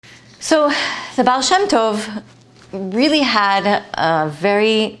So the Baal Shem Tov really had a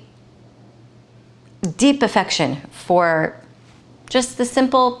very deep affection for just the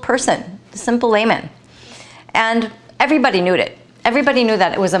simple person, the simple layman. And everybody knew it. Everybody knew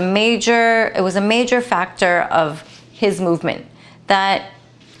that it was a major factor of his movement, that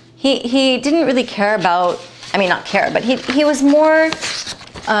he didn't really care about, I mean, not care, but he was more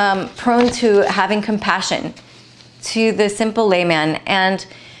prone to having compassion to the simple layman. And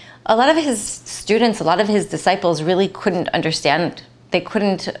a lot of his students, a lot of his disciples really couldn't understand. They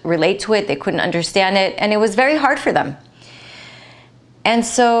couldn't relate to it. They couldn't understand it. And it was very hard for them. And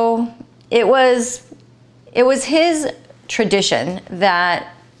so it was his tradition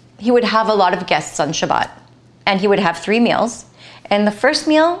that he would have a lot of guests on Shabbat. And he would have 3 meals. And the first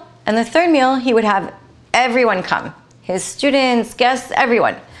meal and the third meal, he would have everyone come. His students, guests,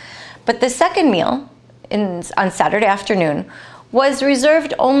 everyone. But the second meal on Saturday afternoon was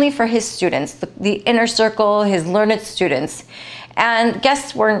reserved only for his students, the inner circle, his learned students. And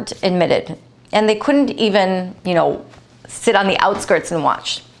guests weren't admitted. And they couldn't even, sit on the outskirts and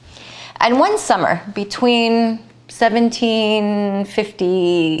watch. And one summer, between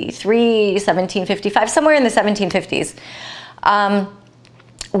 1753, 1755, somewhere in the 1750s,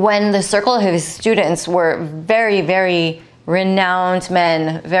 when the circle of his students were very, very renowned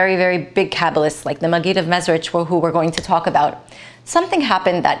men, very, very big Kabbalists, like the Maggid of Mezrich, who we're going to talk about, something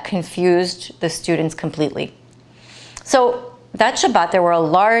happened that confused the students completely. So that Shabbat, there were a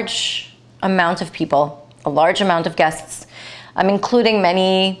large amount of people, a large amount of guests, including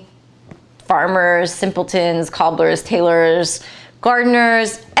many farmers, simpletons, cobblers, tailors,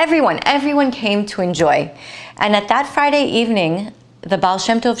 gardeners, everyone came to enjoy. And at that Friday evening, the Baal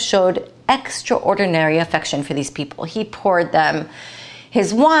Shem Tov showed extraordinary affection for these people. He poured them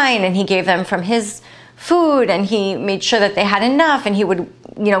his wine and he gave them from his food and he made sure that they had enough, and he would,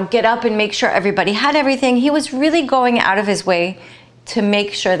 get up and make sure everybody had everything. He was really going out of his way to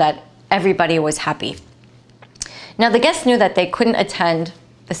make sure that everybody was happy. Now, the guests knew that they couldn't attend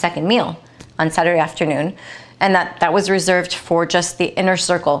the second meal on Saturday afternoon, and that was reserved for just the inner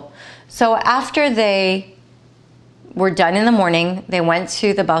circle. So after they were done in the morning, they went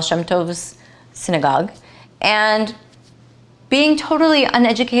to the Baal Shem Tov's synagogue, and being totally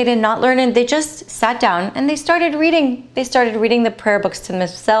uneducated, not learned, they just sat down and they started reading. They started reading the prayer books to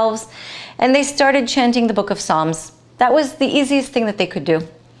themselves, and they started chanting the book of Psalms. That was the easiest thing that they could do.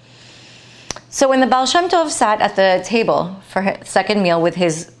 So when the Baal Shem Tov sat at the table for his second meal with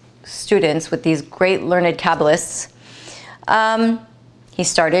his students, with these great learned Kabbalists, he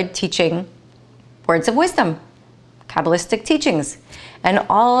started teaching words of wisdom, Kabbalistic teachings. And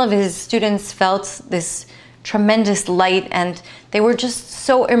all of his students felt this tremendous light, and they were just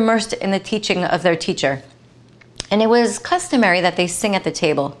so immersed in the teaching of their teacher. And it was customary that they sing at the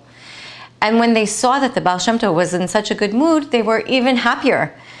table. And when they saw that the Baal Shem Tov was in such a good mood, they were even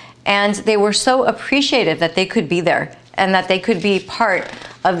happier. And they were so appreciative that they could be there and that they could be part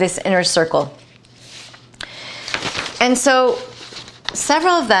of this inner circle. And so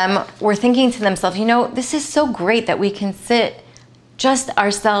several of them were thinking to themselves, this is so great that we can sit just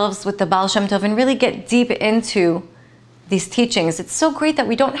ourselves with the Baal Shem Tov and really get deep into these teachings. It's so great that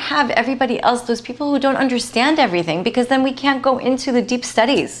we don't have everybody else, those people who don't understand everything, because then we can't go into the deep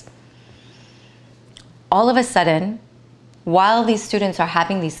studies. All of a sudden, while these students are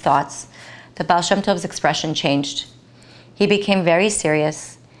having these thoughts, the Baal Shem Tov's expression changed. He became very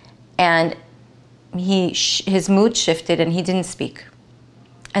serious, and his mood shifted, and he didn't speak.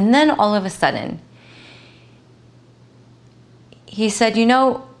 And then all of a sudden, he said,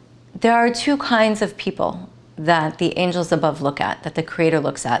 there are 2 kinds of people that the angels above look at, that the Creator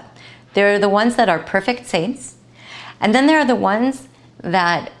looks at. There are the ones that are perfect saints, and then there are the ones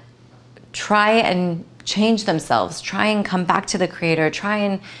that try and change themselves, try and come back to the Creator, try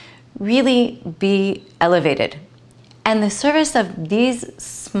and really be elevated. And the service of these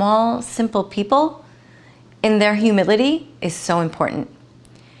small, simple people in their humility is so important.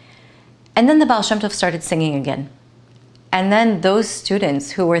 And then the Baal Shem Tov started singing again. And then those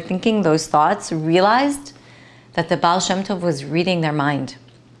students who were thinking those thoughts realized that the Baal Shem Tov was reading their mind.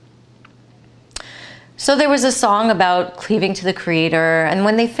 So there was a song about cleaving to the Creator, and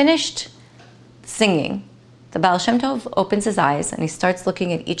when they finished singing, the Baal Shem Tov opens his eyes and he starts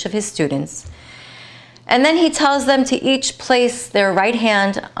looking at each of his students. And then he tells them to each place their right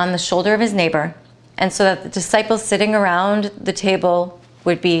hand on the shoulder of his neighbor, and so that the disciples sitting around the table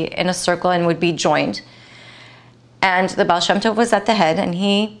would be in a circle and would be joined. And the Baal Shem Tov was at the head, and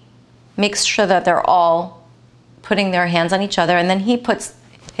he makes sure that they're all putting their hands on each other, and then he puts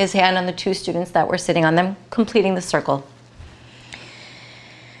his hand on the 2 students that were sitting on them, completing the circle.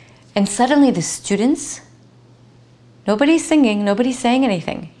 And suddenly the students, nobody's singing, nobody's saying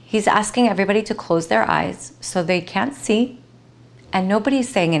anything. He's asking everybody to close their eyes so they can't see, and nobody's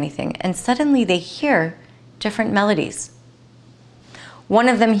saying anything. And suddenly they hear different melodies. One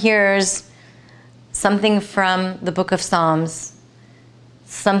of them hears something from the book of Psalms,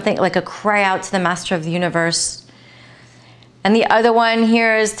 something like a cry out to the Master of the universe. And the other one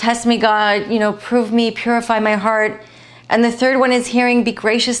hears, test me, God, prove me, purify my heart. And the third one is hearing, be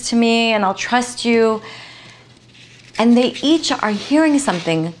gracious to me and I'll trust you. And they each are hearing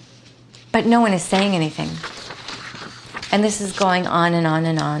something, but no one is saying anything. And this is going on and on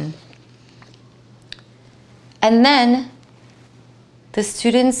and on. And then the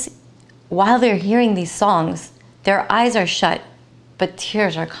students, while they're hearing these songs, their eyes are shut, but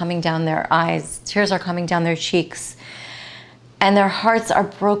tears are coming down their eyes, tears are coming down their cheeks, and their hearts are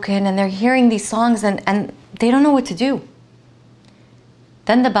broken, and they're hearing these songs, and they don't know what to do.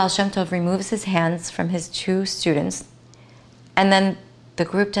 Then the Baal Shem Tov removes his hands from his two students, and then the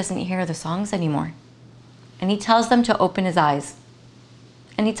group doesn't hear the songs anymore. And he tells them to open his eyes.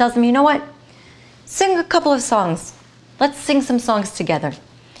 And he tells them, you know what? Sing a couple of songs. Let's sing some songs together.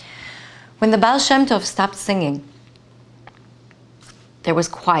 When the Baal Shem Tov stopped singing, there was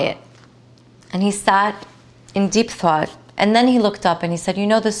quiet. And he sat in deep thought. And then he looked up and he said,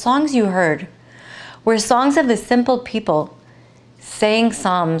 the songs you heard were songs of the simple people saying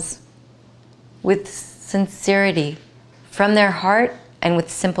psalms with sincerity from their heart and with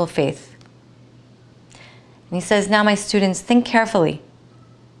simple faith. And he says, now my students, think carefully,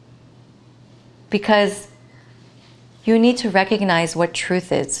 because you need to recognize what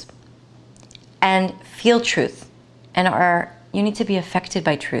truth is and feel truth, and you need to be affected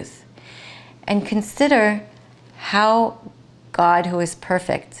by truth. And consider how God, who is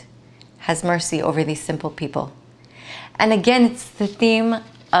perfect, has mercy over these simple people. And again, it's the theme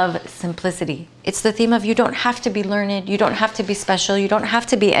of simplicity. It's the theme of you don't have to be learned, you don't have to be special, you don't have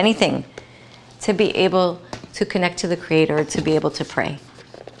to be anything to be able to connect to the Creator, to be able to pray.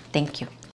 Thank you.